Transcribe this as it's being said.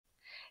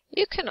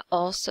You can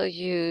also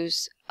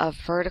use a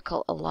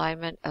vertical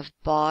alignment of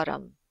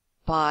bottom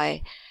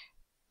by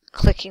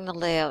clicking the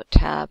Layout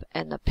tab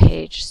and the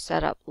Page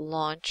Setup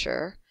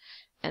Launcher,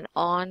 and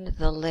on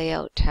the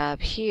Layout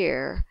tab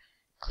here,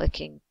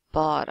 clicking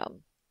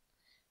bottom.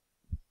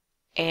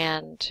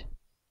 And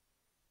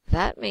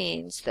that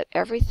means that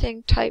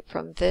everything typed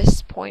from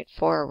this point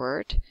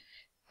forward,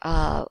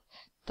 the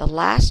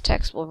last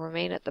text will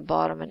remain at the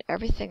bottom and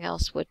everything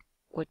else would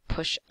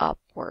push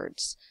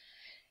upwards.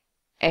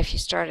 If you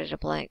started a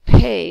blank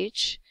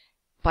page,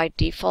 by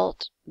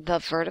default, the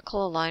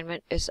vertical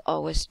alignment is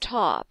always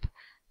top.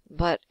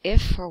 But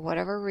if for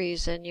whatever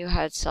reason you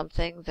had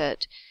something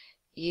that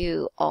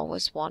you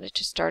always wanted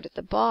to start at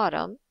the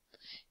bottom,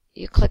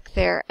 you click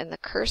there and the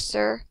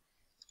cursor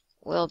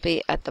will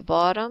be at the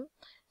bottom.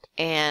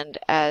 And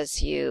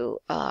as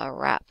you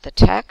wrap the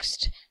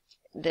text,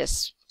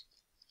 this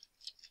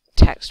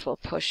text will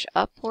push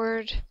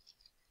upward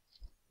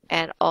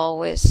and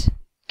always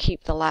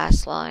keep the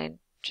last line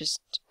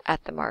just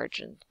at the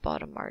margin,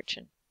 bottom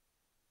margin.